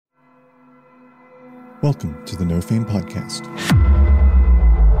Welcome to the No Fame Podcast.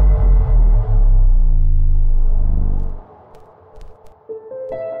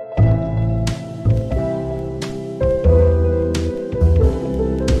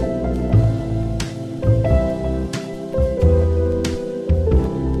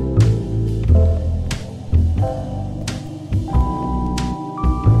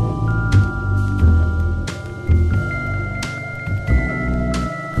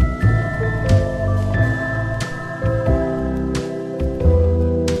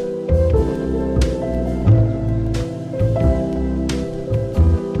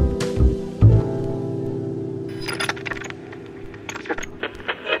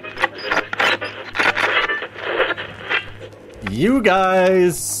 You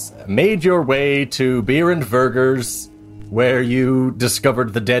guys made your way to Beer and Burgers, where you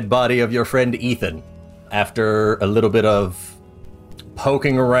discovered the dead body of your friend Ethan. After a little bit of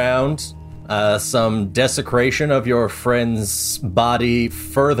poking around, some desecration of your friend's body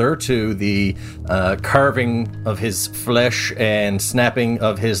further to the carving of his flesh and snapping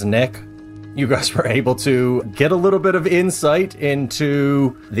of his neck, you guys were able to get a little bit of insight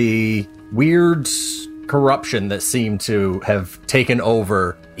into the weird corruption that seemed to have taken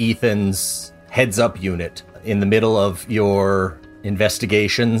over Ethan's heads-up unit in the middle of your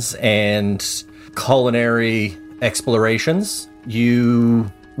investigations and culinary explorations.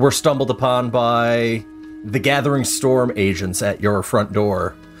 You were stumbled upon by the Gathering Storm agents at your front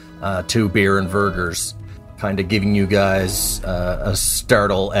door to Beer and Burgers, kind of giving you guys a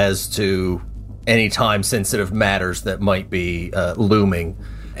startle as to any time-sensitive matters that might be looming.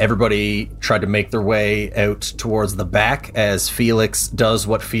 Everybody tried to make their way out towards the back as Felix does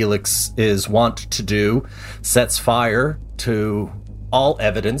what Felix is wont to do, sets fire to all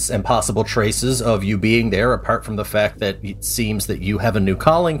evidence and possible traces of you being there, apart from the fact that it seems that you have a new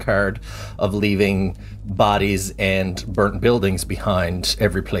calling card of leaving bodies and burnt buildings behind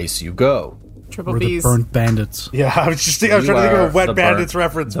every place you go. Triple B's. The burnt bandits. Yeah, I was trying to think of a Wet Bandits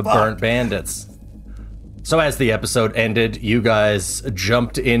reference. The burnt bandits. So as the episode ended, you guys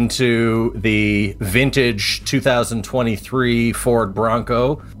jumped into the vintage 2023 Ford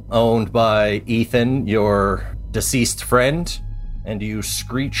Bronco owned by Ethan, your deceased friend, and you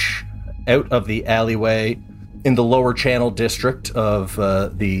screech out of the alleyway in the Lower Channel district of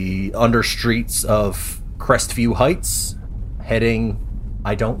the understreets of Crestview Heights, heading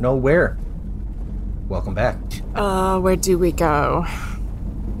I don't know where. Welcome back. Where do we go?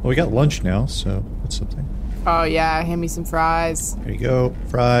 Well, we got lunch now, so that's something. Oh, yeah, hand me some fries. There you go.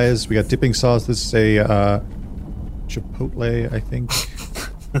 Fries. We got dipping sauce. This is a Chipotle, I think.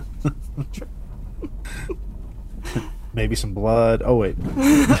 Maybe some blood. Oh, wait.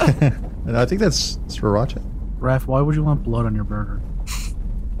 And I think that's sriracha. Raph, why would you want blood on your burger?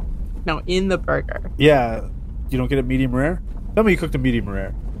 No, in the burger. Yeah. You don't get it medium rare? Tell me you cooked a medium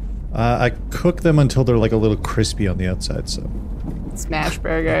rare. I cook them until they're like a little crispy on the outside, so... Smash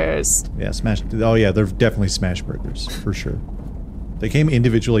burgers. Yeah, smash... Oh, yeah, they're definitely smash burgers, for sure. They came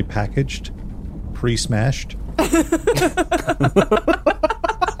individually packaged, pre-smashed.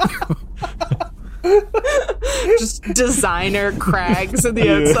 Just designer crags on the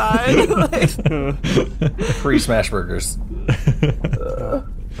outside. Pre-smash burgers.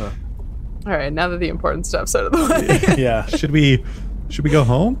 All right, now that the important stuff's out of the way. Yeah. Should we go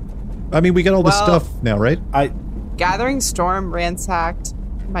home? I mean, we got all the stuff now, right? Gathering Storm ransacked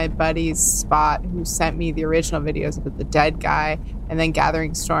my buddy's spot who sent me the original videos of the dead guy, and then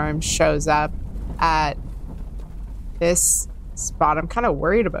Gathering Storm shows up at this spot. I'm kind of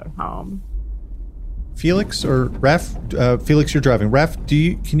worried about home. Felix or Raph? Felix, you're driving. Raph,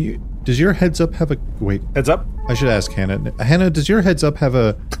 does your heads up have a... Wait. Heads up? I should ask Hannah. Hannah, does your heads up have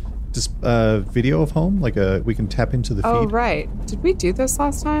a video of home? Like we can tap into the feed? Oh, right. Did we do this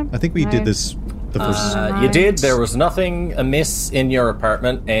last time? I think we did this the first time. You did. There was nothing amiss in your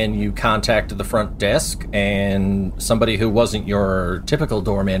apartment, and you contacted the front desk, and somebody who wasn't your typical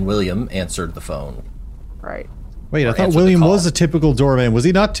doorman, William, answered the phone. Right. Wait, I thought William was a typical doorman. Was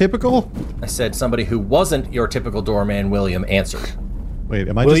he not typical? I said somebody who wasn't your typical doorman, William, answered. Wait,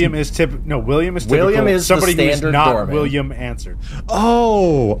 am I William is typical. No, William is typical. William is somebody the who is standard not doorman. William answered.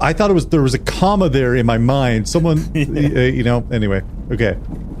 Oh, I thought there was a comma there in my mind. Someone, anyway. Okay.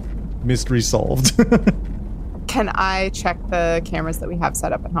 Mystery solved. Can I check the cameras that we have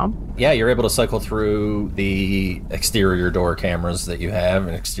set up at home? Yeah, you're able to cycle through the exterior door cameras that you have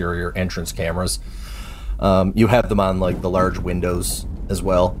and exterior entrance cameras. You have them on like the large windows as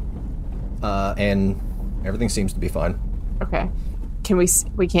well, and everything seems to be fine. Okay.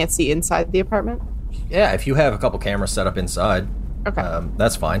 We can't see inside the apartment? Yeah, if you have a couple cameras set up inside, Okay.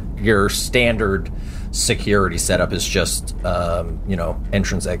 That's fine. Your standard security setup is just,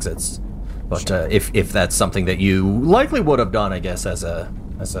 entrance exits. But if that's something that you likely would have done, I guess, as a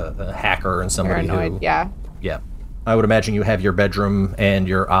hacker and somebody Paranoid, who... yeah. Yeah. I would imagine you have your bedroom and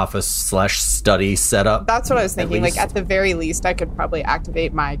your office/study set up. That's what I was thinking. least. Like, at the very least, I could probably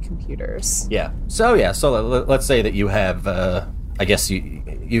activate my computers. Yeah. So let's say that you have, I guess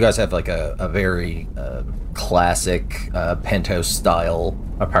you guys have like a very classic penthouse style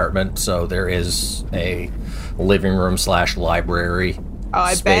apartment. So there is a living room / library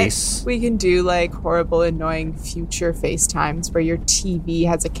I space. bet we can do like horrible, annoying future FaceTimes where your TV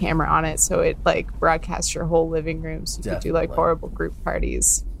has a camera on it, so it like broadcasts your whole living room. So you could do like Definitely. horrible group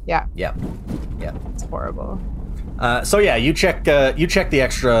parties. Yeah, Yeah. it's horrible. You check the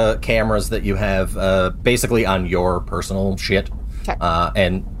extra cameras that you have basically on your personal shit, Okay.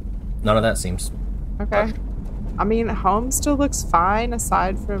 and none of that seems. Okay. I mean, home still looks fine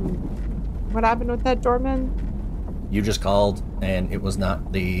aside from what happened with that doorman. You just called, and it was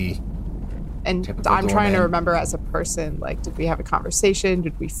not the. And Typical I'm trying to doorman. remember as a person, like, did we have a conversation?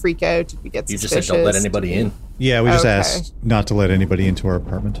 Did we freak out? Did we get You just suspicious? said don't let anybody in. Yeah, we just Okay. asked not to let anybody into our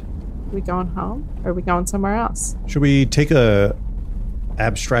apartment. Are we going home? Or are we going somewhere else? Should we take a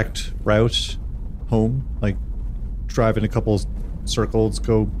abstract route home? Like drive in a couple circles,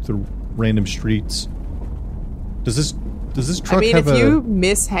 go through random streets? Does this truck I mean, have if a... you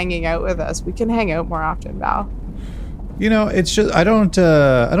miss hanging out with us, we can hang out more often, Val. You know, it's just I don't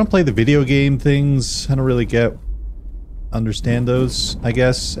play the video game things. I don't really understand those, I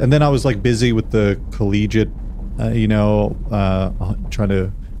guess. And then I was like busy with the collegiate, trying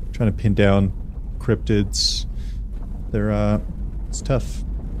to pin down cryptids. They're it's tough.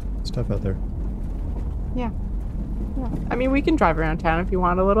 It's tough out there. Yeah. I mean, we can drive around town if you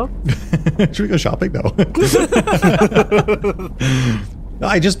want a little. Should we go shopping though?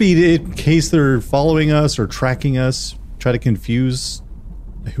 I just mean in case they're following us or tracking us, try to confuse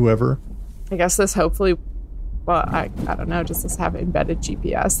whoever. I guess this hopefully, well, I don't know, does this have embedded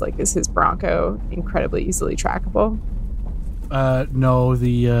GPS? Like, is his Bronco incredibly easily trackable? No,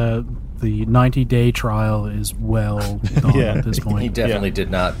 the 90-day trial is well done Yeah. at this He point. definitely did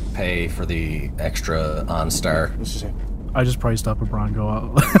not pay for the extra OnStar. Let's just say, I just priced up a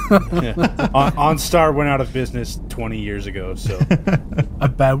Bronco. yeah. OnStar went out of business 20 years ago, so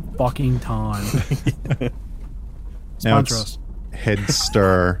About fucking time. Now Sponsor it's us.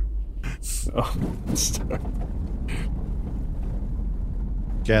 Headstar. OnStar.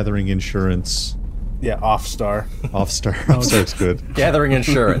 Gathering Insurance. Yeah, Offstar. Offstar. Offstar's good. Gathering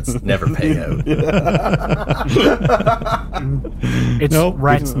insurance, never pay out. It's Nope.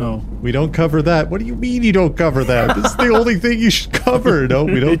 rats, no. We don't cover that. What do you mean you don't cover that? This is the only thing you should cover. No,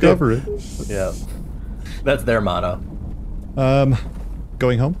 we don't cover it. Yeah. That's their motto.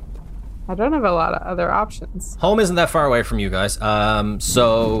 Going home? I don't have a lot of other options. Home isn't that far away from you guys.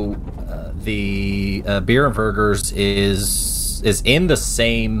 The Beer and Burgers is in the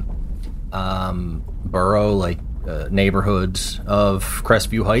same borough, like neighborhood of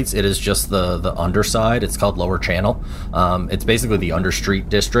Crestview Heights. It is just the underside. It's called Lower Channel. It's basically the understreet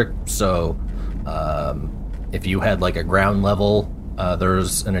district. So if you had like a ground level,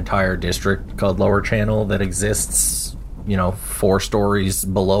 there's an entire district called Lower Channel that exists, 4 stories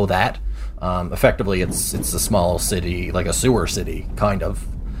below that. Effectively, it's a small city, like a sewer city, kind of.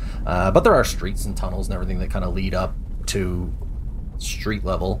 But there are streets and tunnels and everything that kind of lead up to street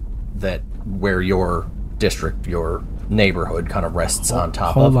level where your district, your neighborhood kind of rests on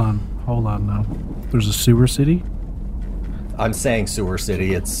top Hold of. on now. There's a sewer city? I'm saying sewer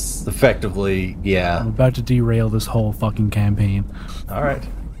city. It's effectively, yeah. I'm about to derail this whole fucking campaign. All right.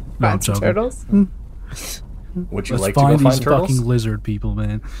 No, I'm Find some joking. turtles? Would you Let's like to go find find these turtles? fucking lizard people,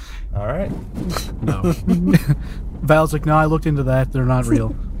 man. All right. No. Val's like, no, I looked into that. They're not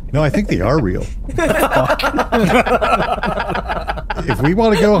real. No, I think they are real. If we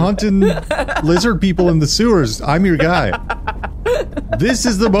want to go hunting lizard people in the sewers, I'm your guy. This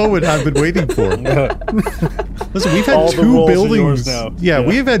is the moment I've been waiting for. Listen, we've had All the 2 roles are buildings. yours now. Yeah, Yeah.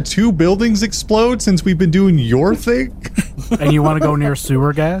 we've had 2 buildings explode since we've been doing your thing. And you want to go near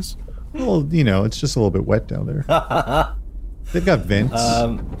sewer gas? Well, it's just a little bit wet down there. They've got vents.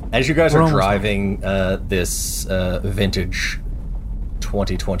 As you guys We're are almost driving this vintage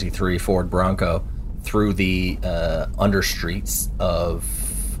 2023 Ford Bronco through the understreets of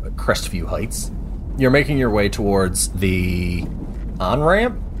Crestview Heights, you're making your way towards the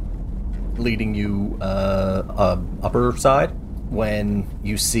on-ramp leading you upper side when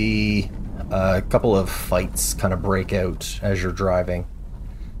you see a couple of fights kind of break out as you're driving,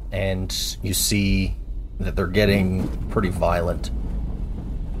 and you see that they're getting pretty violent.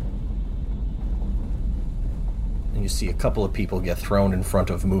 And you see a couple of people get thrown in front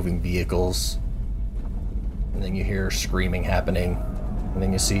of moving vehicles. And then you hear screaming happening. And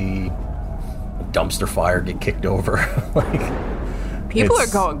then you see a dumpster fire get kicked over. People are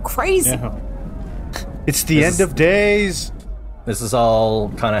it's- going crazy. Yeah. It's the end of days. This is all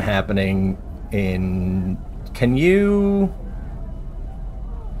kind of happening in... Can you...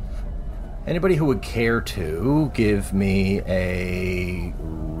 Anybody who would care to give me a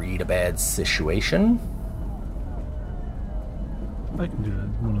read a bad situation? I can do that.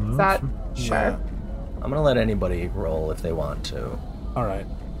 One of those. Is that Yeah. sure? I'm gonna let anybody roll if they want to. All right.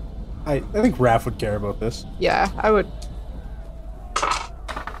 I think Raph would care about this. Yeah, I would.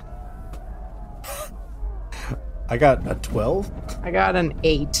 I got a 12. I got an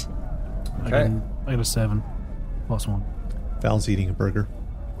 8. Okay. I got a 7 plus 1. Val's eating a burger.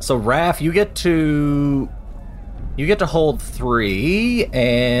 So Raph, you get to hold 3,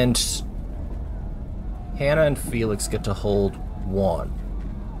 and Hannah and Felix get to hold 1.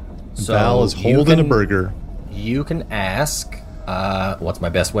 So Val is you holding a can- burger. You can ask, what's my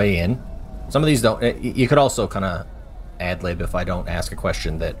best way in? Some of these don't. You could also kind of ad-lib if I don't ask a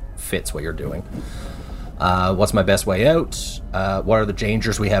question that fits what you're doing. What's my best way out? What are the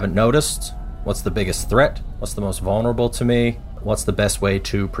dangers we haven't noticed? What's the biggest threat? What's the most vulnerable to me? What's the best way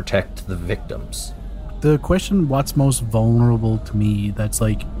to protect the victims? The question, what's most vulnerable to me, that's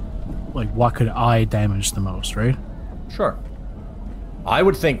like what could I damage the most, right? Sure. I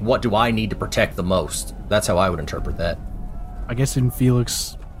would think, what do I need to protect the most? That's how I would interpret that. I guess in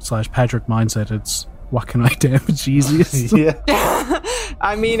Felix/Patrick mindset, it's what can I damage easiest? Yeah.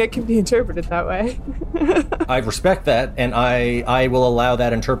 I mean, it can be interpreted that way. I respect that, and I will allow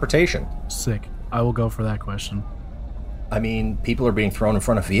that interpretation. Sick. I will go for that question. I mean, people are being thrown in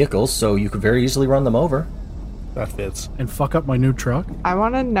front of vehicles, so you could very easily run them over. That fits. And fuck up my new truck? I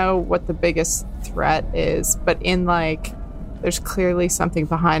want to know what the biggest threat is, but in like, there's clearly something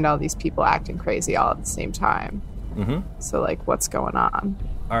behind all these people acting crazy all at the same time. Mm-hmm. So, like, what's going on?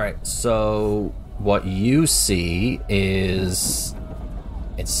 All right, so what you see is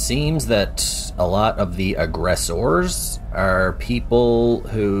it seems that a lot of the aggressors are people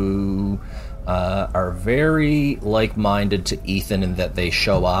who are very like-minded to Ethan in that they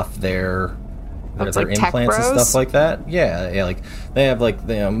show off their That's like tech implants and bros? stuff like that. Yeah, like they have like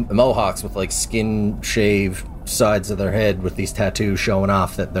the mohawks with like skin shaved sides of their head with these tattoos showing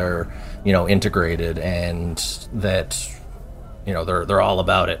off that they're integrated and that they're all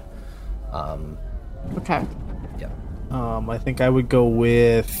about it. Okay. Yeah. I think I would go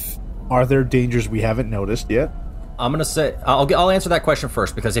with, are there dangers we haven't noticed yet? I'm gonna say I'll answer that question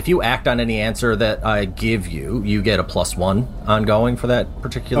first, because if you act on any answer that I give you, you get a +1 ongoing for that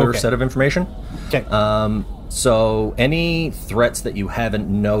particular Okay. set of information. Okay. So any threats that you haven't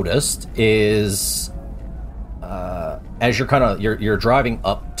noticed is as you're driving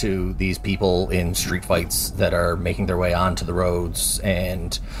up to these people in street fights that are making their way onto the roads,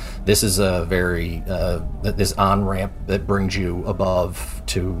 and this is a very this on-ramp that brings you above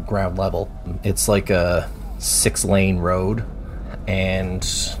to ground level. It's like a 6-lane road, and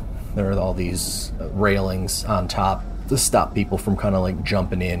there are all these railings on top to stop people from kind of like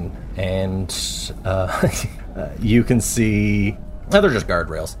jumping in, and you can see they're just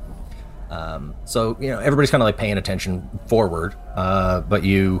guardrails. So everybody's kind of like paying attention forward, but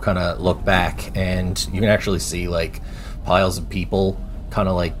you kind of look back and you can actually see like piles of people kind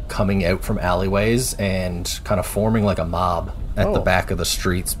of like coming out from alleyways and kind of forming like a mob at the back of the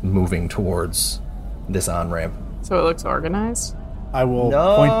streets, moving towards this on-ramp. So it looks organized? I will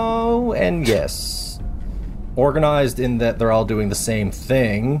point. No and yes. Organized in that they're all doing the same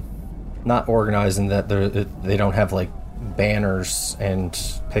thing, not organized in that they don't have like banners and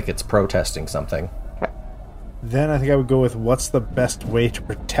pickets protesting something. Then I think I would go with, what's the best way to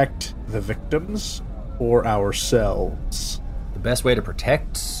protect the victims or ourselves? The best way to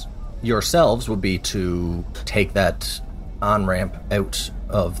protect yourselves would be to take that on-ramp out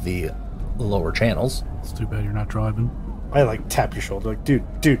of the lower channels. It's too bad you're not driving. I like tap your shoulder, like, dude.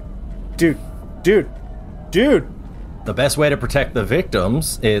 The best way to protect the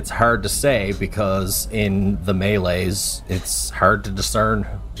victims, it's hard to say, because in the melees, it's hard to discern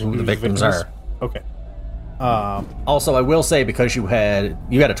who the victims are. Okay. Also, I will say, because you had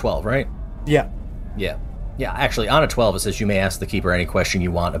a 12, right? Yeah. Yeah. Actually, on a 12, it says you may ask the keeper any question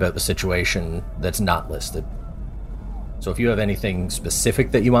you want about the situation that's not listed. So if you have anything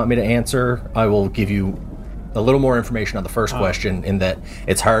specific that you want me to answer, I will give you a little more information on the first question, in that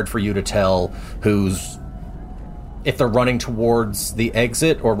it's hard for you to tell if they're running towards the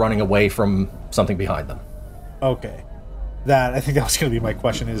exit or running away from something behind them. Okay. I think that was going to be my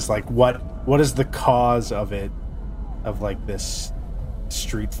question, is like, what is the cause of it, of like this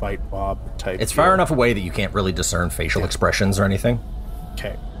street fight mob type? It's deal? far enough away that you can't really discern facial expressions or anything.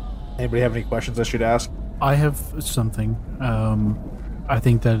 Okay. Anybody have any questions I should ask? I have something. I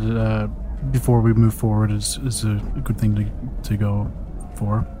think that before we move forward is a good thing to go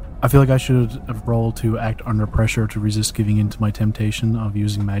for. I feel like I should roll to act under pressure to resist giving in to my temptation of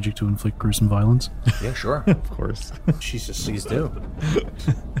using magic to inflict gruesome violence. Yeah, sure. Of course. Jesus. Please do.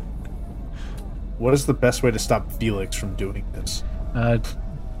 What is the best way to stop Felix from doing this?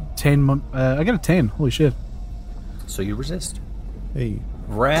 10. I got a 10. Holy shit. So you resist. Hey.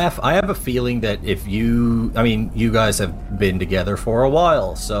 Raph, I have a feeling that you guys have been together for a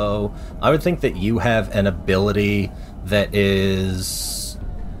while, so I would think that you have an ability that is...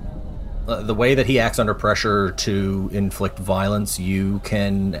 the way that he acts under pressure to inflict violence, you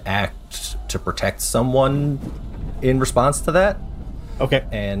can act to protect someone in response to that. Okay.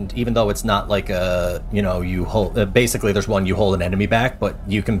 And even though it's not like you hold... basically, there's one, you hold an enemy back, but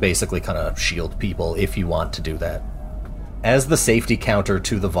you can basically kind of shield people if you want to do that. As the safety counter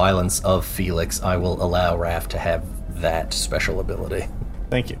to the violence of Felix, I will allow Raph to have that special ability.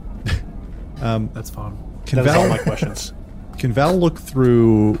 Thank you. That's fun. Can That is all Val, my questions. can Val look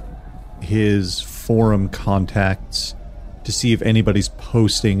through his forum contacts to see if anybody's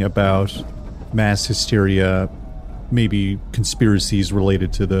posting about mass hysteria, maybe conspiracies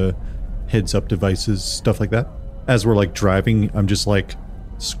related to the heads-up devices, stuff like that? As we're, like, driving, I'm just, like,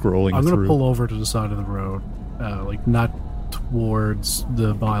 scrolling I'm through. going to pull over to the side of the road, like not towards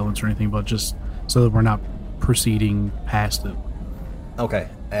the violence or anything, but just so that we're not proceeding past it. Okay.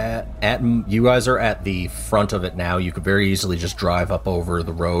 You guys are at the front of it now. You could very easily just drive up over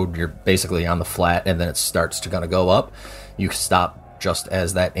the road. You're basically on the flat, and then it starts to kind of go up. You stop just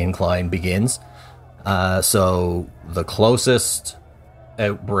as that incline begins. So the closest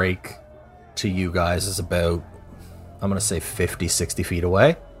outbreak to you guys is about, I'm going to say 50, 60 feet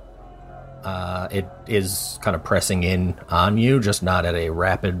away. It is kind of pressing in on you, just not at a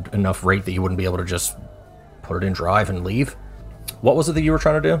rapid enough rate that you wouldn't be able to just put it in drive and leave. What was it that you were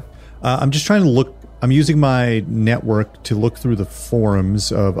trying to do? I'm just trying to look... I'm using my network to look through the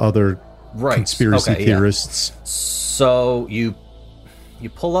forums of other conspiracy theorists. Yeah. So you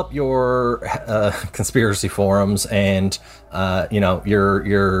pull up your conspiracy forums, and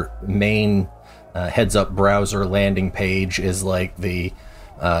your main heads-up browser landing page is like the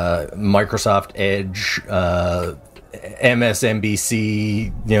Microsoft Edge,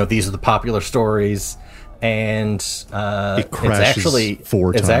 MSNBC. These are the popular stories. And it crashes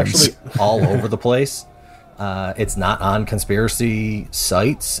it's actually all over the place. It's not on conspiracy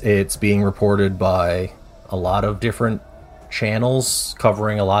sites. It's being reported by a lot of different channels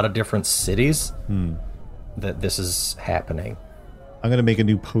covering a lot of different cities that this is happening. I'm going to make a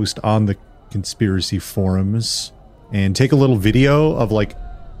new post on the conspiracy forums and take a little video of, like,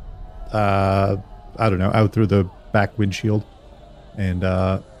 I don't know, out through the back windshield, and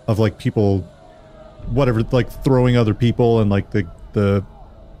of, like, people... whatever, like throwing other people and like the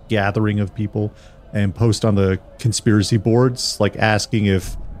gathering of people, and post on the conspiracy boards, like asking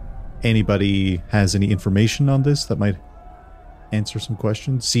if anybody has any information on this that might answer some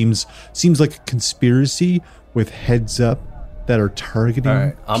questions. Seems like a conspiracy with heads up that are targeting. All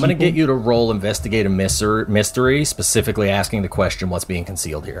right, I'm going to people. get you to roll investigate a mystery, specifically asking the question, what's being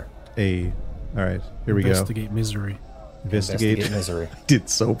concealed here? All right, here we go. Investigate misery. Investigate misery. Did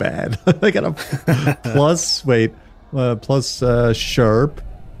so bad. I got a plus. Wait, plus sharp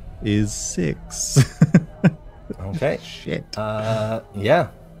is 6. Okay. Shit. Yeah.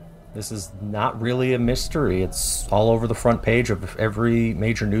 This is not really a mystery. It's all over the front page of every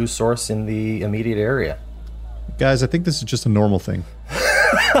major news source in the immediate area. Guys, I think this is just a normal thing.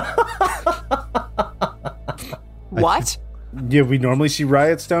 What? Yeah, we normally see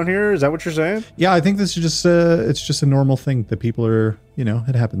riots down here. Is that what you're saying? Yeah, I think this is just it's just a normal thing that people are,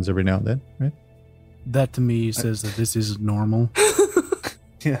 it happens every now and then, right? That to me says that this is normal.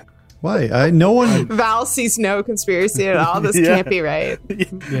 Yeah. Why? No one. Val sees no conspiracy at all. This can't be right.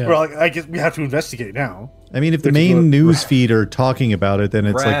 Yeah. Well, I guess we have to investigate now. I mean, if the main news feed are talking about it, then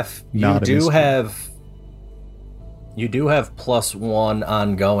it's Raph, like not a mystery. You do have +1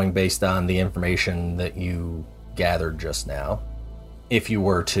 ongoing based on the information that you gathered just now. If you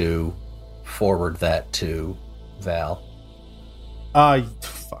were to forward that to Val,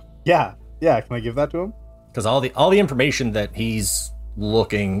 Fuck. Yeah. Can I give that to him? because all the information that he's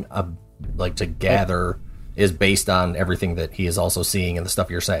looking to gather is based on everything that he is also seeing and the stuff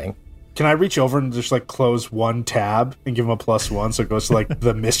you're saying. Can I reach over and just like close one tab and give him a +1 so it goes to like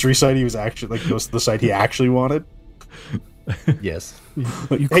the mystery site he was actually like goes to the site he actually wanted? Yes.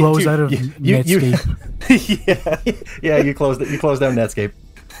 You close out of Netscape. Yeah, you close down Netscape.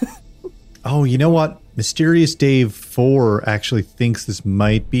 Oh, you know what? Mysterious Dave 4 actually thinks this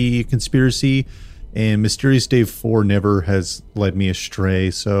might be a conspiracy, and Mysterious Dave 4 never has led me astray,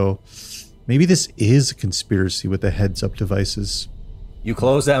 so maybe this is a conspiracy with the heads-up devices. You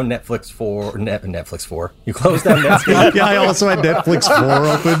close down Netflix 4. Netflix 4. You close down Netscape. Yeah, I also had Netflix 4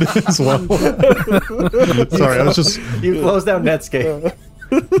 open as well. Sorry, I was just... You close down Netscape.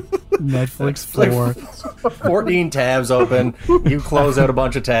 Netflix 4. 14 tabs open. You close out a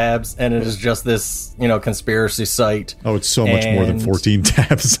bunch of tabs, and it is just this, conspiracy site. Oh, it's so much more than 14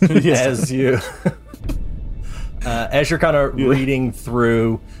 tabs. As you... as you're kind of reading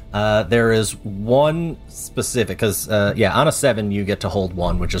through, there is one specific, because on a 7 you get to hold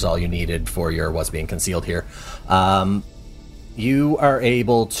 1, which is all you needed for your what's being concealed here. You are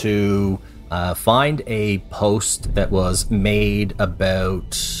able to find a post that was made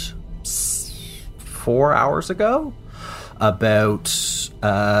about 4 hours ago about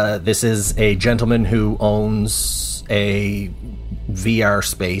this is a gentleman who owns a VR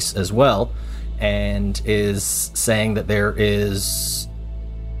space as well, and is saying that there is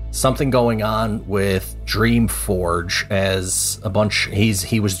something going on with Dreamforge as a bunch.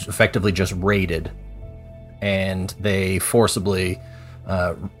 He was effectively just raided, and they forcibly,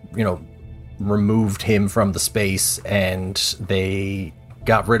 removed him from the space, and they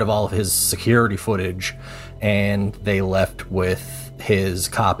got rid of all of his security footage, and they left with his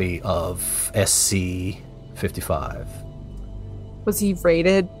copy of SC-55. Was he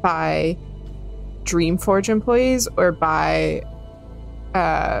raided by Dreamforge employees or by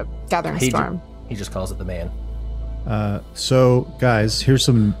Gathering Storm? He just calls it the man. So, guys, here's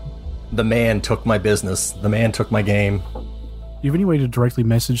some... The man took my business. The man took my game. Do you have any way to directly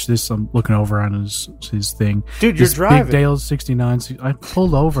message this? I'm looking over on his thing. Dude, you're This driving. Big Dale 69. I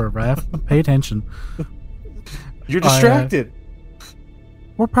pulled over, Raph. Pay attention. You're distracted.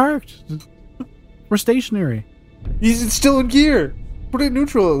 We're parked. We're stationary. He's still in gear. Put it in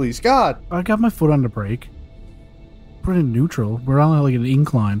neutral at least. God. I got my foot on the brake. Put it in neutral. We're on like an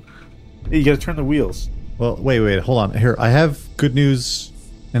incline. Hey, you gotta turn the wheels. Well, wait, hold on. Here, I have good news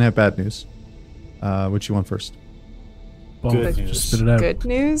and I have bad news. What you want first? Well, Good just news. spit it out. Good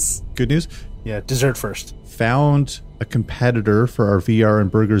news. Good news? Yeah, dessert first. Found a competitor for our VR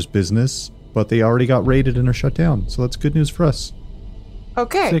and burgers business, but they already got raided and are shut down. So that's good news for us.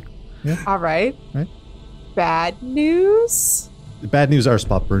 Okay. Sick. Yeah. All right. Right. Bad news. The bad news, our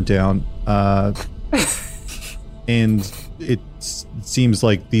spot burned down. And it seems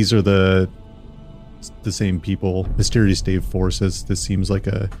like these are the same people. Mysterious Dave 4 says this seems like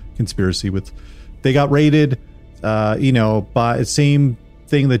a conspiracy with... They got raided, by the same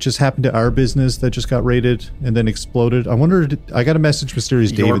thing that just happened to our business that just got raided and then exploded. I wonder... I got a message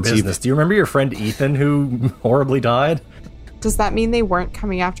Mysterious Dave Your and see business. Do you remember your friend Ethan who horribly died? Does that mean they weren't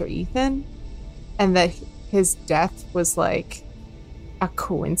coming after Ethan? And that his death was like a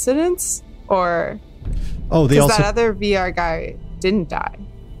coincidence? Or... Oh, they Because also... that other VR guy didn't die,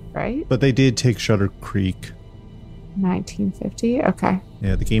 right? But they did take Shutter Creek. 1950? Okay.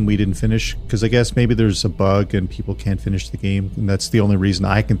 Yeah, the game we didn't finish. Because I guess maybe there's a bug and people can't finish the game. And that's the only reason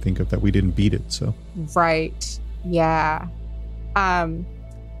I can think of that we didn't beat it, so... Right. Yeah.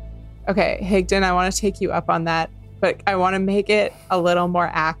 Okay, Higdon, I want to take you up on that, but I want to make it a little more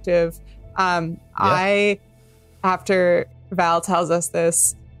active. I, after Val tells us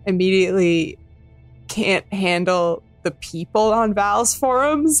this, immediately can't handle the people on Val's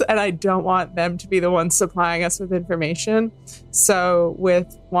forums, and I don't want them to be the ones supplying us with information. So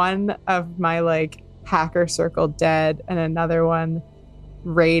with one of my hacker circle dead and another one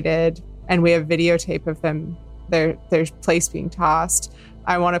raided, and we have videotape of them, their place being tossed,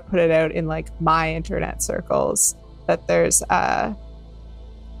 I want to put it out in my internet circles that there's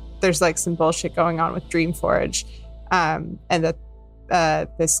some bullshit going on with Dreamforge, and that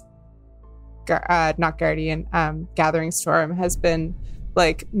this not Guardian, Gathering Storm has been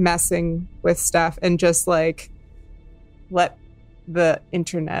messing with stuff and just let the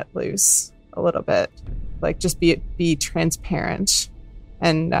internet loose a little bit, just be transparent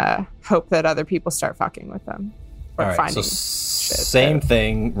and hope that other people start fucking with them or All right, finding so shit. same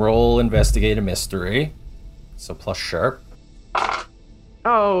thing. Roll investigate a mystery. So plus sharp.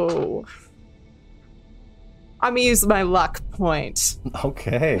 Oh, I'm gonna use my luck point.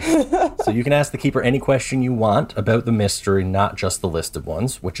 Okay. So you can ask the keeper any question you want about the mystery, not just the listed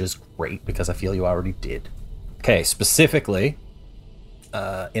ones, which is great because I feel you already did. Okay, specifically,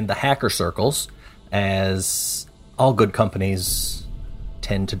 in the hacker circles, as all good companies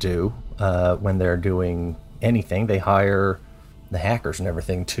tend to do when they're doing anything. They hire the hackers and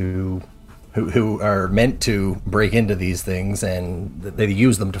everything who are meant to break into these things, and they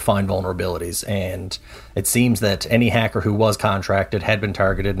use them to find vulnerabilities. And it seems that any hacker who was contracted had been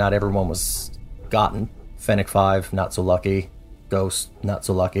targeted. Not everyone was gotten. Fennec 5, not so lucky. Ghost, not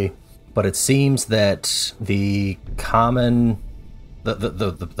so lucky. But it seems that the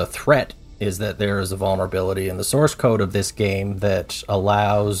threat is that there is a vulnerability in the source code of this game that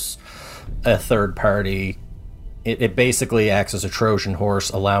allows a third party. It basically acts as a Trojan horse,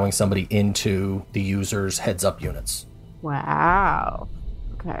 allowing somebody into the user's heads-up units. Wow.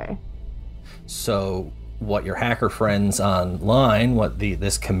 Okay. So what your hacker friends online, what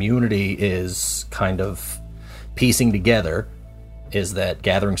this community is kind of piecing together, is that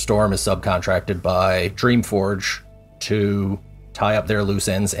Gathering Storm is subcontracted by Dreamforge to tie up their loose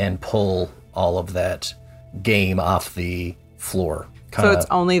ends and pull all of that game off the floor. So it's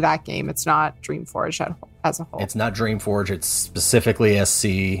only that game. It's not Dreamforge as a whole. It's not Dreamforge. It's specifically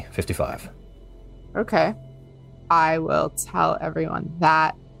SC55. Okay. I will tell everyone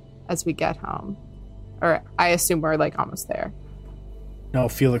that as we get home. Or I assume we're like almost there. No,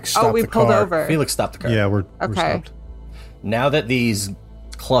 Felix stopped we the pulled car. over. Felix stopped the car. Yeah, we're Okay. stopped. Now that these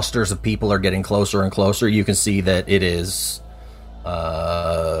clusters of people are getting closer and closer, you can see that it is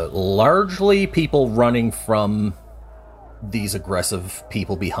largely people running from these aggressive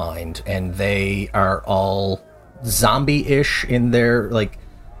people behind, and they are all zombie-ish in their, like,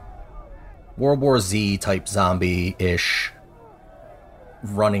 World War Z type zombie-ish,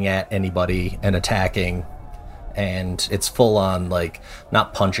 running at anybody and attacking. And it's full on, like,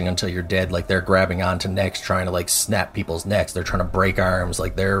 not punching until you're dead, like they're grabbing onto necks, trying to, like, snap people's necks. They're trying to break arms,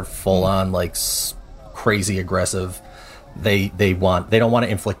 like they're full on, like, crazy aggressive. They don't want to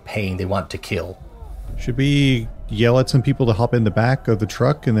inflict pain, they want to kill. Should we yell at some people to hop in the back of the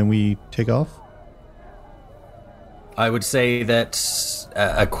truck and then we take off? I would say that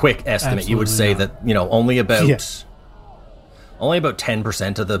a quick estimate, you would say Absolutely that, only about Yeah. only about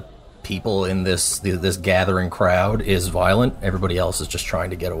 10% of the people in this gathering crowd is violent. Everybody else is just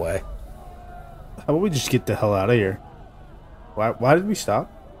trying to get away. How about we just get the hell out of here? Why did we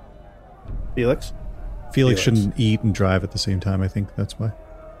stop? Felix? Felix shouldn't eat and drive at the same time. I think that's why.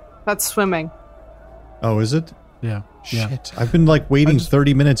 That's swimming. Oh, is it? Yeah. Yeah. Shit. I've been like waiting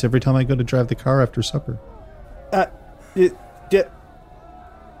 30 minutes every time I go to drive the car after supper. I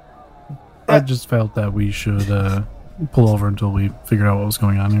just felt that we should pull over until we figure out what was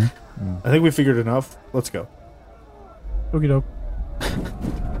going on here. I think we figured enough. Let's go. Okie doke.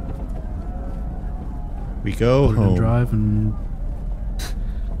 We go We're gonna home. drive and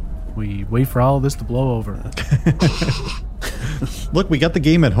we wait for all of this to blow over. Look, we got the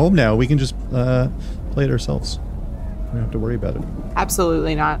game at home now. We can just play it ourselves. We don't have to worry about it.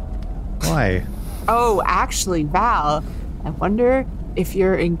 Absolutely not. Why? Oh, actually, Val, I wonder if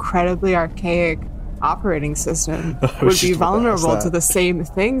your incredibly archaic operating system would be just about to ask vulnerable that. to the same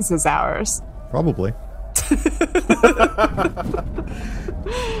things as ours. Probably.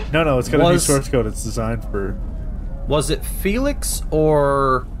 No, it's got a new Was- source code. It's designed for... Was it Felix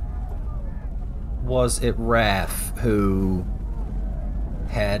or was it Raph who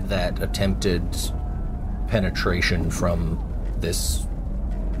had that attempted penetration from this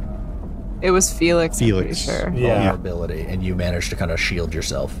It was Felix, Felix. I'm pretty sure. Yeah. vulnerability, and you managed to kind of shield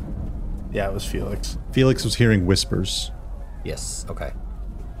yourself? Yeah, it was Felix. Felix was hearing whispers. Yes. Okay.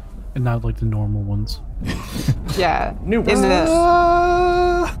 And not like the normal ones. Yeah. New in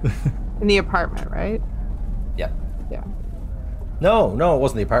the apartment, right? Yeah. Yeah. No, it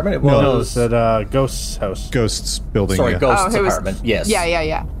wasn't the apartment. It No, was. No, it was at Ghost's house. Ghosts building. Sorry, yeah. Ghost's it was- apartment. Yes.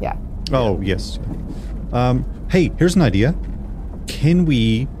 Yeah. Oh, yes. Hey, here's an idea. Can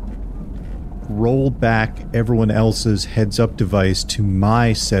we roll back everyone else's heads-up device to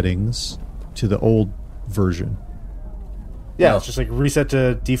my settings to the old version? Yeah, No. it's just like reset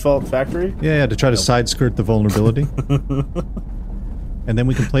to default factory. Yeah, to try to side skirt the vulnerability. And then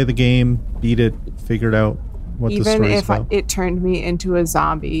we can play the game, beat it, figure it out what the Even story is if about. it turned me into a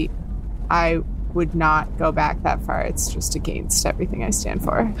zombie, I would not go back that far. It's just against everything I stand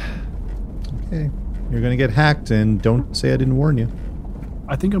for. Okay. You're going to get hacked, and don't say I didn't warn you.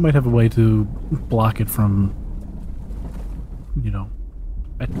 I think I might have a way to block it from,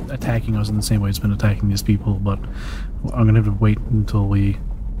 attacking us in the same way it's been attacking these people, but I'm going to have to wait until we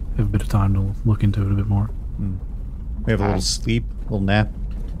have a bit of time to look into it a bit more. We have a little sleep, a little nap.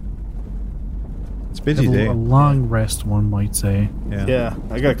 It's a busy Have day. a long rest, one might say. Yeah,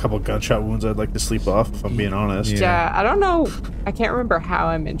 I got a couple gunshot wounds I'd like to sleep off, if I'm being honest. Yeah. Yeah, I don't know. I can't remember how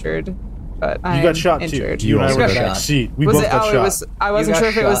I'm injured, but You I'm got shot injured. too. You and I also were in the got back shot. seat. We Was both it? got Oh, shot. it was. I wasn't got sure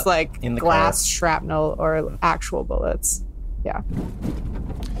if it was shot like in the glass car. shrapnel or actual bullets. Yeah.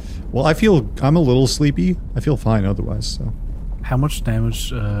 Well, I'm a little sleepy. I feel fine otherwise. So How much damage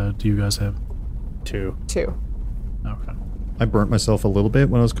do you guys have? 2. 2. Okay. I burnt myself a little bit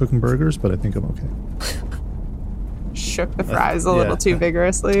when I was cooking burgers, but I think I'm okay. Shook the fries a yeah. little too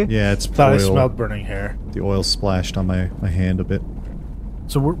vigorously. Yeah, it's Thought I oil. smelled burning hair. The oil splashed on my hand a bit.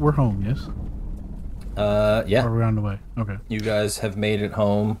 So we're home, yes? Yeah. Or we're on the way? Okay. You guys have made it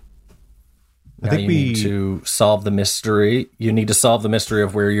home. I Now think you we need to solve the mystery. You need to solve the mystery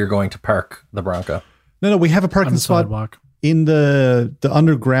of where you're going to park the Bronco. No, we have a On parking the spot sidewalk. in the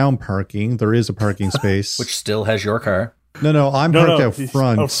underground parking. There is a parking space. Which still has your car. No, I'm No, parked no, out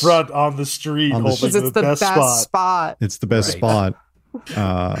front. Up front on the street, On the holding Because it's the best spot. It's the best Right. spot.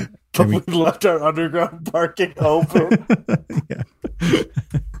 Uh, But and we left our underground parking open.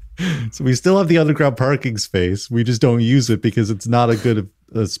 so we still have the underground parking space. We just don't use it because it's not a good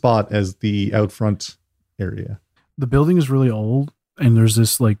a spot as the out front area. The building is really old, and there's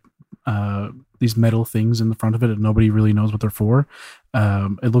this like these metal things in the front of it, and nobody really knows what they're for.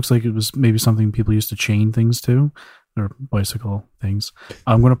 It looks like it was maybe something people used to chain things to. They're bicycle things.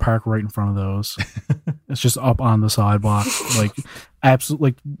 I'm going to park right in front of those. It's just up on the sidewalk, like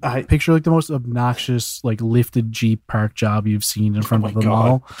absolutely. Like picture like the most obnoxious like lifted Jeep park job you've seen in front Oh of my the God.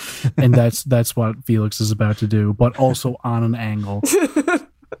 mall, and that's what Felix is about to do, but also on an angle.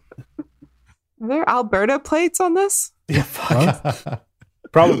 Are there Alberta plates on this? Yeah, fuck.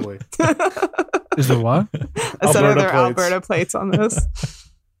 Probably. Is there what? I said, are Alberta there plates. Alberta plates on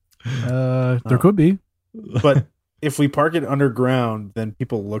this? There could be. But if we park it underground, then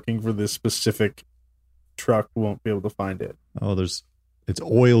people looking for this specific truck won't be able to find it. Oh, it's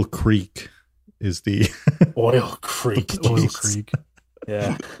Oil Creek is the Oil Creek. Oil Jesus. Creek.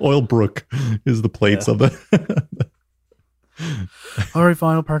 Yeah. Oil Brook is the plates Yeah. of the. All right,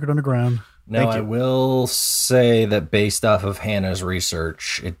 fine. I'll park it underground. Now, Thank I you. will say that based off of Hannah's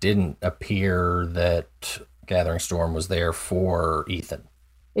research, it didn't appear that Gathering Storm was there for Ethan.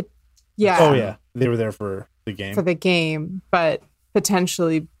 Yeah. Oh, yeah. They were there for the game. For the game, but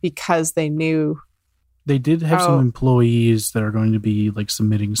potentially because they knew. They did have Oh. some employees that are going to be like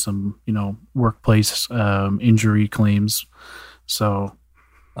submitting some, workplace injury claims. So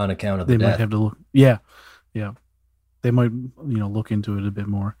On account of they the might death. have to look. Yeah. They might, look into it a bit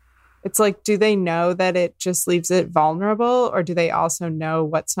more. It's like, do they know that it just leaves it vulnerable, or do they also know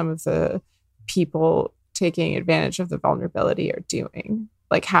what some of the people taking advantage of the vulnerability are doing?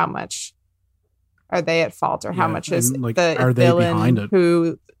 Like, how much are they at fault, or how Yeah, much is and, like, the are they villain behind it?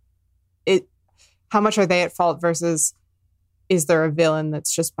 how much are they at fault versus is there a villain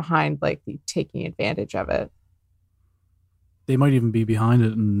that's just behind like the taking advantage of it? They might even be behind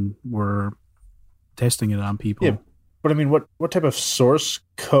it and we're testing it on people. Yeah. But I mean, what type of source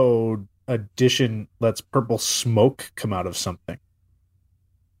code addition lets purple smoke come out of something?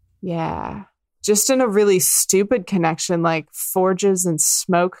 Yeah. Just in a really stupid connection, like forges and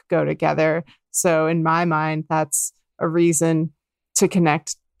smoke go together. So in my mind, that's a reason to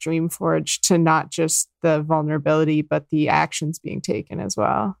connect Dreamforge to not just the vulnerability, but the actions being taken as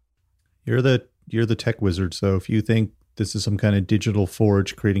well. You're the tech wizard, so if you think this is some kind of digital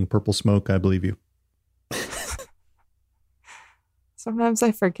forge creating purple smoke, I believe you. Sometimes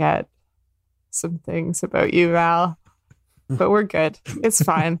I forget some things about you, Val, but we're good. It's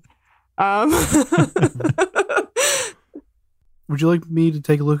fine. Would you like me to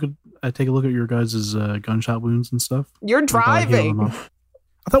take a look at your guys' gunshot wounds and stuff? You're Or do I heal them driving. up?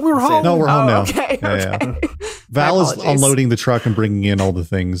 I thought we were home. No, we're home now. Okay. Yeah, Okay. Val My is apologies. unloading the truck and bringing in all the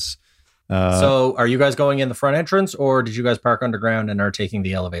things. So, are you guys going in the front entrance, or did you guys park underground and are taking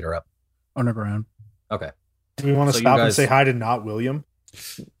the elevator up? Underground. Okay. Do we want to So you stop and guys- say hi to not William?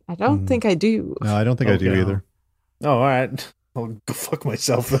 I don't think I do. No, I don't think I do Okay. either. Oh, all right. I'll go fuck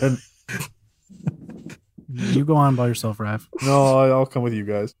myself then. You go on by yourself, Raph. No, I'll come with you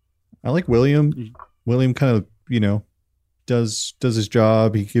guys. I like William. William kind of, does his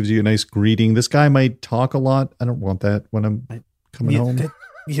job. He gives you a nice greeting. This guy might talk a lot. I don't want that when I'm coming home.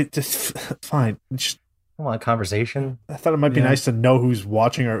 Just fine. Just, Come on, conversation. I thought it might be Yeah. nice to know who's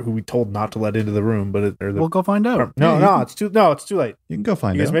watching or who we told not to let into the room, but We'll go find out. it's too late. You can go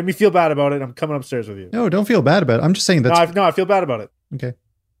find You guys out. made me feel bad about it. I'm coming upstairs with you. No, don't feel bad about it. I'm just saying that's I feel bad about it. okay.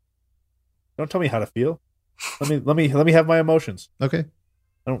 Don't tell me how to feel. Let me have my emotions. Okay.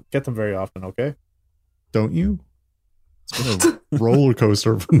 I don't get them very often. Okay. Don't you? It's been a roller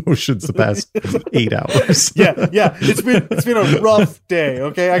coaster of emotions the past 8 hours. Yeah. It's been a rough day.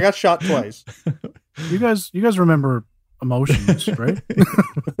 Okay, I got shot twice. You guys remember emotions, right?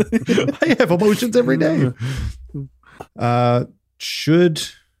 I have emotions every day. Should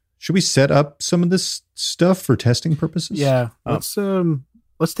we set up some of this stuff for testing purposes? Yeah. Let's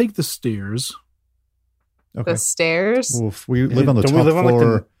take the stairs. Okay. The stairs. Oof, we live on the Don't top we live on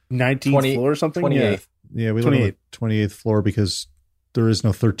floor. like the 19th floor or something? 28th. Yeah, we live on the 28th. 28th floor because there is no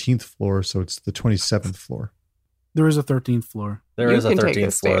 13th floor, so it's the 27th floor. There is a 13th floor. There You is a can take the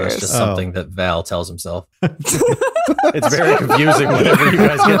 13th floor. It's stairs. just Oh. something that Val tells himself. It's very confusing whenever you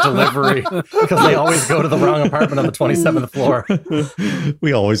guys get delivery because they always go to the wrong apartment on the 27th floor.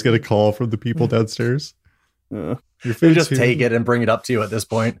 We always get a call from the people downstairs. Your They food's just here. take it and bring it up to you at this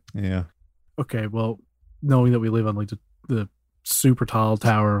point. Yeah. Okay, well, knowing that we live on like the super tall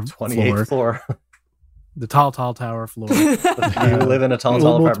tower 28th floor, floor. the tall tower floor. You live in a tall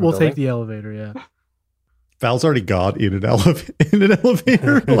apartment We'll building. take the elevator. Yeah. Val's already got in an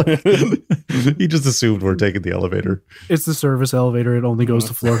elevator. Like, he just assumed we're taking the elevator. It's the service elevator. It only goes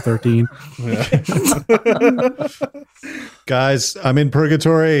to floor 13. Guys, I'm in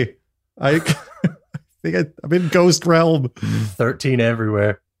purgatory. I think I'm in ghost realm. 13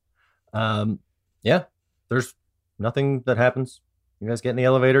 everywhere. Yeah, there's nothing that happens. You guys get in the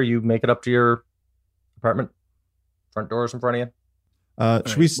elevator, you make it up to your apartment. Front doors in front of you.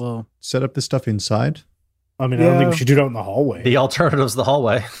 Should we Well, set up this stuff inside? I mean, I don't think Yeah. we should do it out in the hallway. The alternative's the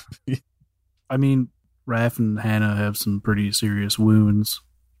hallway. I mean, Raph and Hannah have some pretty serious wounds.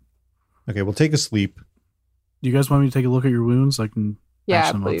 Okay, we'll take a sleep. Do you guys want me to take a look at your wounds? I can Yeah,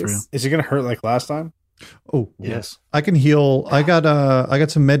 patch them up for you. please. Is it going to hurt like last time? Oh, Yes. I can heal. I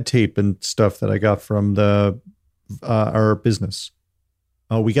got some med tape and stuff that I got from the our business.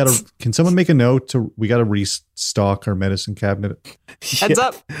 Oh, can someone make a note we gotta restock our medicine cabinet? Heads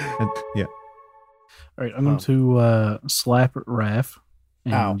up. And, yeah. All right, I'm going to slap Raph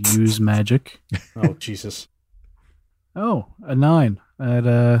and Ow. use magic. Oh, Jesus. Oh, a 9.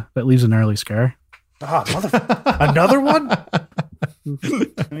 That leaves an early scar. Ah, another one? I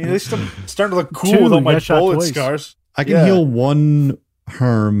mean, they starting to look cool Two, with all you my got shot bullet twice. scars. I can Yeah. heal one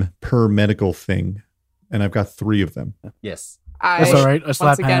harm per medical thing, and I've got 3 of them. Yes. That's all right. I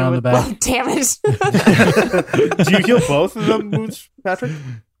slap once Hannah on the back. Well, damn it. Do you heal both of them wounds, Patrick?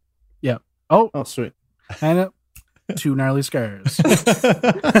 Oh, Oh, sweet. Hannah, 2 gnarly scars.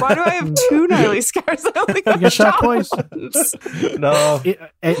 Why do I have 2 gnarly scars? I don't think You I got shot shot twice. once. No.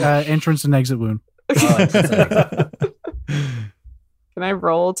 Entrance and exit wound. Can I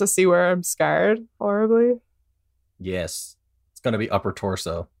roll to see where I'm scarred horribly? Yes. It's going to be upper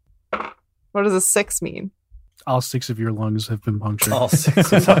torso. What does a 6 mean? All 6 of your lungs have been punctured. All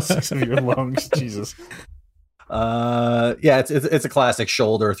 6. All 6 of your lungs. Jesus. Yeah, it's a classic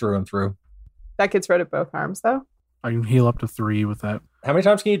shoulder through and through. That gets rid of both arms, though. I can heal up to 3 with that. How many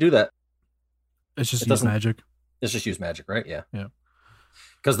times can you do that? It's just It use doesn't- magic. It's just use magic, right? Yeah. Yeah.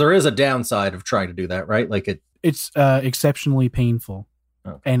 Because there is a downside of trying to do that, right? Like It's exceptionally painful.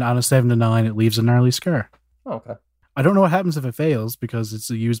 Okay. And on a 7 to 9, it leaves a gnarly scar. Oh, okay. I don't know what happens if it fails because it's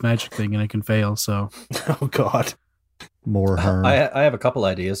a use magic thing and it can fail. So Oh, God. More harm. I have a couple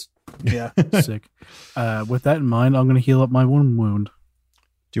ideas. Yeah. sick. With that in mind, I'm going to heal up my one wound.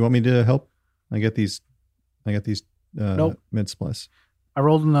 Do you want me to help? I got these Nope. med supplies. I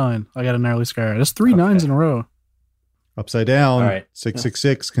rolled a 9. I got a gnarly scar. That's 3 Okay. 9s in a row. Upside down. All right.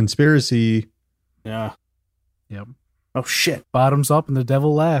 666 conspiracy. Yeah. Yep. Oh, shit. Bottoms up and the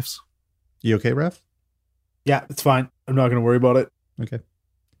devil laughs. You okay, Ref? Yeah, it's fine. I'm not going to worry about it. Okay.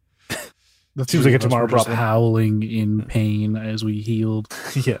 The Seems three like a of us tomorrow were just problem. howling in pain as we healed.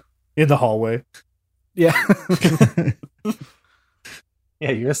 Yeah. In the hallway. Yeah.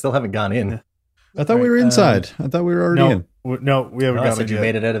 Yeah, you guys still haven't gone in. I thought we were inside. I thought we were already in. No, we haven't No, I gotten said it you yet.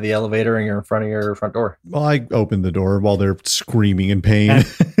 made it out of the elevator and you're in front of your front door. Well, I opened the door while they're screaming in pain And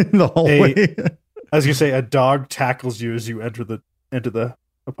in the hallway. I was going to say, a dog tackles you as you enter the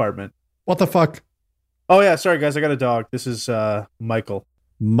apartment. What the fuck? Oh, yeah. Sorry, guys. I got a dog. This is Michael.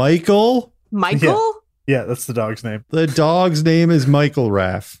 Michael? Michael? Yeah, that's the dog's name. The dog's name is Michael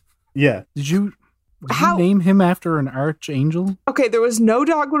Raff. Yeah. Did you How- name him after an archangel? Okay, there was no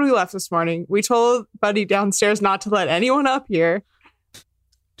dog when we left this morning. We told Buddy downstairs not to let anyone up here.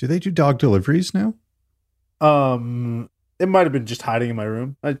 Do they do dog deliveries now? It might have been just hiding in my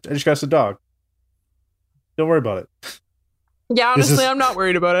room. I just got us a dog. Don't worry about it. Yeah, This honestly, is- I'm not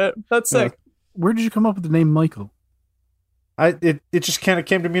worried about it. That's sick. Where did you come up with the name Michael? It just kind of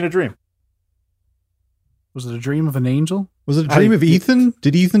came to me in a dream. Was it a dream of an angel? Was it a dream of Ethan?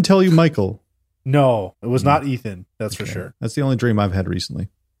 Did Ethan tell you Michael? No, it was not Ethan. That's for Okay. sure. That's the only dream I've had recently.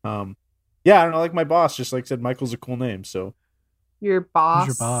 Yeah, I don't know. Like my boss just like said, Michael's a cool name. So Your boss,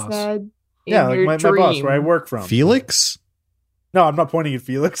 your boss? said in yeah, like your my dream. boss where I work from. Felix? No, I'm not pointing at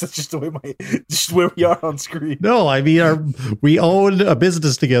Felix. That's just the way just where we are on screen. No, I mean, we own a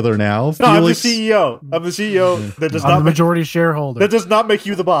business together now. No, I'm the Felix, CEO. I'm the CEO. That does I'm not the make, majority shareholder. that does not make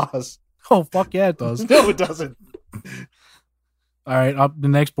you the boss. Oh, fuck yeah, it does. No, it doesn't. All right, the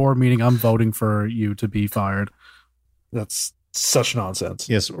next board meeting, I'm voting for you to be fired. That's such nonsense.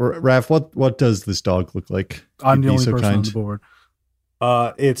 Yes, Raph, what does this dog look like? I'm You'd the be only so person on kind. the board.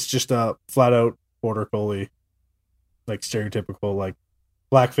 It's just a flat out border collie, like stereotypical, like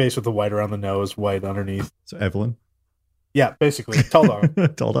black face with the white around the nose, white underneath. So Evelyn. Yeah, basically tall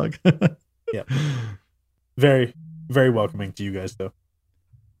dog. Tall dog. Yeah. Very, very welcoming to you guys, though.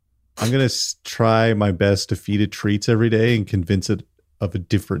 I'm going to try my best to feed it treats every day and convince it of a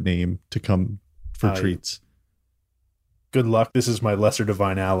different name to come for treats. Good luck. This is my lesser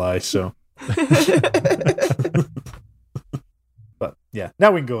divine ally, so. But yeah,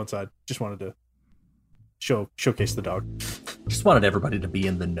 now we can go inside. Just wanted to showcase the dog. Just wanted everybody to be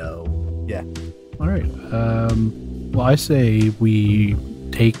in the know. Yeah. All right. Well, I say we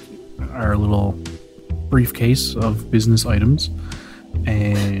take our little briefcase of business items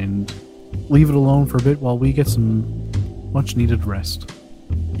and leave it alone for a bit while we get some much needed rest.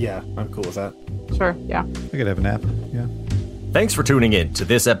 Yeah, I'm cool with that. Sure, yeah. I could have a nap. Yeah. Thanks for tuning in to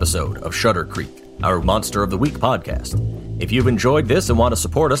this episode of Shutter Creek, our Monster of the Week podcast. If you've enjoyed this and want to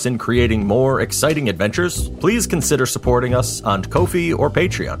support us in creating more exciting adventures, please consider supporting us on Ko-fi or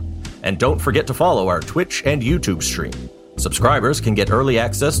Patreon. And don't forget to follow our Twitch and YouTube stream. Subscribers can get early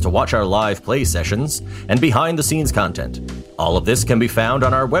access to watch our live play sessions and behind-the-scenes content. All of this can be found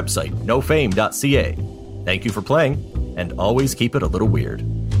on our website, nofame.ca. Thank you for playing, and always keep it a little weird.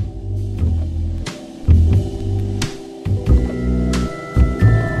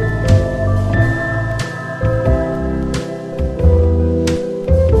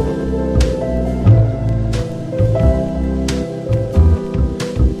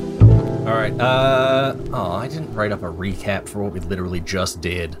 I didn't write up a recap for what we literally just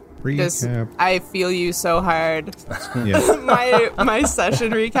did. Because Recap. I feel you so hard. Yeah. my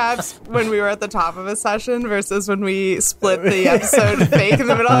session recaps when we were at the top of a session versus when we split the episode fake in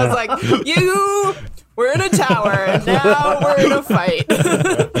the middle. I was like, we're in a tower and now we're in a fight.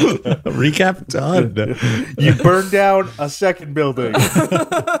 Recap done. You burned down a second building.